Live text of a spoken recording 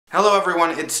Hello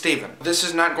everyone, it's Steven. This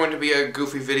is not going to be a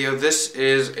goofy video, this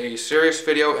is a serious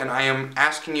video and I am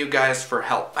asking you guys for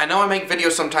help. I know I make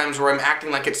videos sometimes where I'm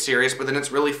acting like it's serious, but then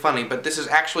it's really funny, but this is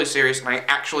actually serious and I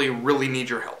actually really need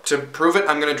your help. To prove it,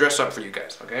 I'm gonna dress up for you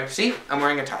guys, okay? See? I'm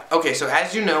wearing a tie. Okay, so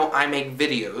as you know, I make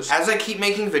videos. As I keep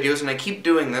making videos and I keep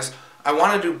doing this, I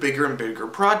want to do bigger and bigger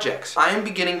projects. I am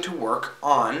beginning to work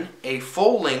on a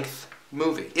full-length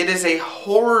movie. It is a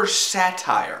horror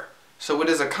satire, so it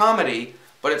is a comedy,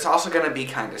 but it's also going to be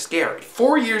kind of scary.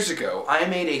 4 years ago, I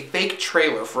made a fake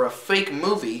trailer for a fake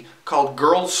movie called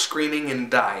Girls Screaming and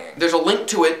Dying. There's a link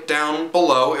to it down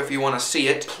below if you want to see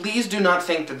it. Please do not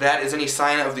think that that is any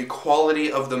sign of the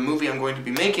quality of the movie I'm going to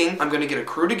be making. I'm going to get a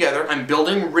crew together, I'm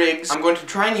building rigs, I'm going to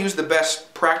try and use the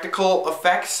best practical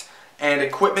effects and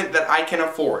equipment that I can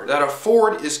afford. That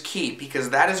afford is key, because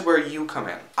that is where you come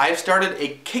in. I've started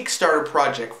a Kickstarter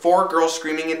project for Girls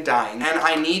Screaming and Dying, and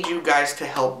I need you guys to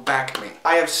help back me.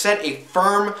 I have set a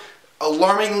firm,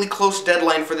 alarmingly close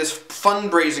deadline for this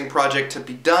fundraising project to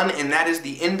be done, and that is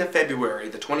the end of February,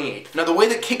 the 28th. Now the way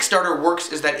that Kickstarter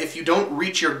works is that if you don't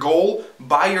reach your goal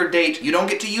by your date, you don't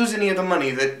get to use any of the money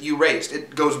that you raised.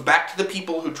 It goes back to the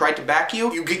people who tried to back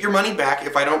you. You get your money back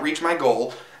if I don't reach my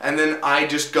goal, and then I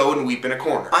just go and weep in a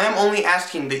corner. I am only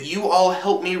asking that you all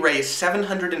help me raise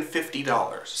 $750.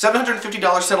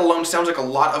 $750 set alone sounds like a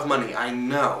lot of money, I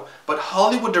know. But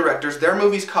Hollywood directors, their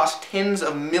movies cost tens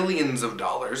of millions of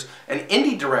dollars, and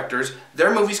indie directors,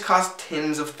 their movies cost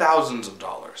tens of thousands of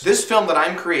dollars. This film that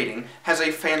I'm creating has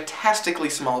a fantastically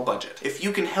small budget. If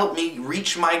you can help me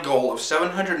reach my goal of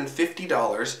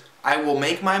 $750, I will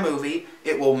make my movie,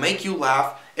 it will make you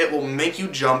laugh, it will make you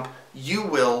jump, you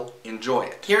will enjoy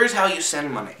it. Here's how you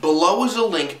send money. Below is a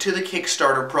link to the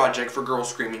Kickstarter project for Girls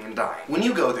Screaming and Dying. When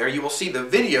you go there, you will see the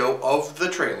video of the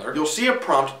trailer. You'll see a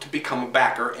prompt to become a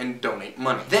backer and donate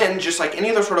money. Then, just like any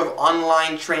other sort of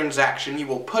online transaction, you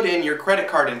will put in your credit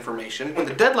card information. When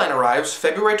the deadline arrives,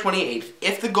 February 28th,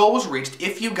 if the goal was reached,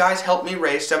 if you guys help me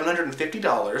raise $750,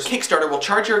 Kickstarter will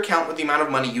charge your account with the amount of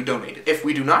money you donated. If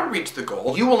we do not reach the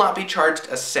goal, you will not be charged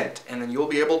a cent, and then you will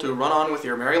be able to run on with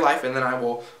your merry life, and then I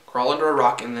will crawl under a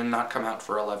rock and then not come out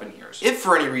for 11 years. If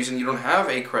for any reason you don't have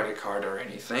a credit card or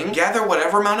anything, gather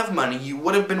whatever amount of money you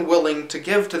would have been willing to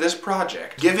give to this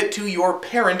project. Give it to your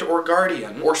parent or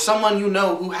guardian, or someone you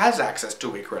know who has access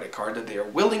to a credit card that they are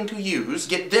willing to use.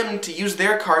 Get them to use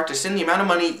their card to send the amount of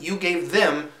money you gave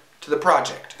them to the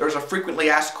project. There's a frequently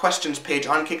asked questions page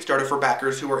on Kickstarter for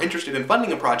backers who are interested in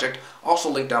funding a project, also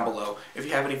linked down below if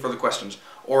you have any further questions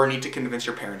or need to convince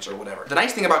your parents or whatever. The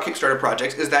nice thing about Kickstarter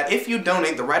projects is that if you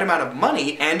donate the right amount of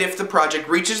money and if the project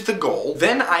reaches the goal,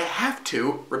 then I have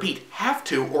to, repeat, have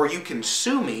to, or you can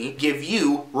sue me, give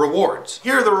you rewards.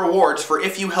 Here are the rewards for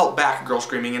if you help back Girls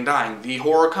Screaming and Dying, the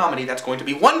horror comedy that's going to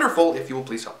be wonderful if you will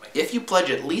please help me. If you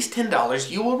pledge at least $10,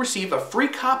 you will receive a free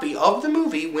copy of the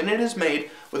movie when it is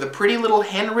made with a pretty little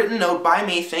handwritten note by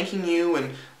me thanking you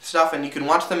and stuff, and you can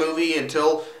watch the movie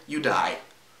until you die.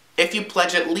 If you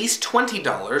pledge at least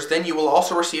 $20, then you will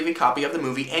also receive a copy of the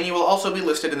movie, and you will also be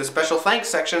listed in the special thanks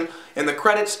section in the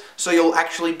credits, so you'll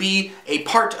actually be a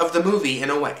part of the movie in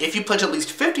a way. If you pledge at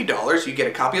least $50, you get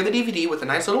a copy of the DVD with a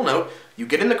nice little note, you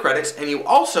get in the credits, and you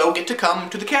also get to come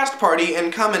to the cast party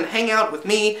and come and hang out with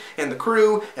me and the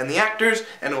crew and the actors,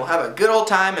 and we'll have a good old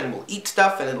time and we'll eat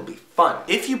stuff and it'll be fun.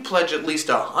 If you pledge at least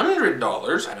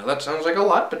 $100, I know that sounds like a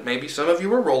lot, but maybe some of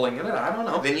you are rolling in it, I don't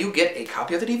know, then you get a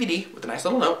copy of the DVD with a nice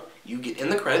little note, you get in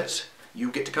the credits,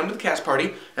 you get to come to the cast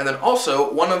party, and then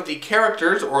also one of the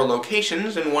characters or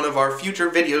locations in one of our future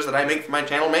videos that I make for my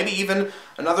channel, maybe even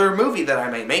another movie that I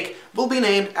may make, will be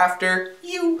named after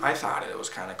you. I thought it was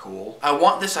kind of cool. I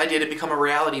want this idea to become a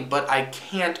reality, but I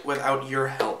can't without your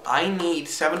help. I need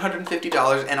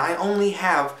 $750, and I only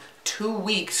have 2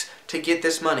 weeks to get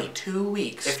this money. 2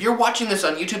 weeks. If you're watching this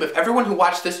on YouTube, if everyone who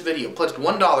watched this video pledged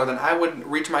 $1, then I would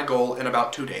reach my goal in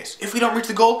about 2 days. If we don't reach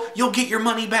the goal, you'll get your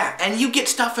money back. And you get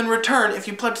stuff in return if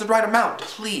you pledge the right amount.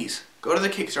 Please, go to the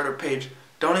Kickstarter page,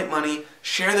 donate money,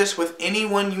 share this with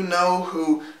anyone you know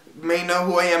who may know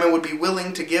who I am and would be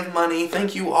willing to give money.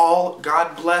 Thank you all.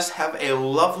 God bless. Have a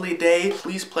lovely day.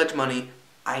 Please pledge money.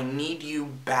 I need you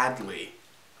badly.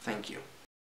 Thank you.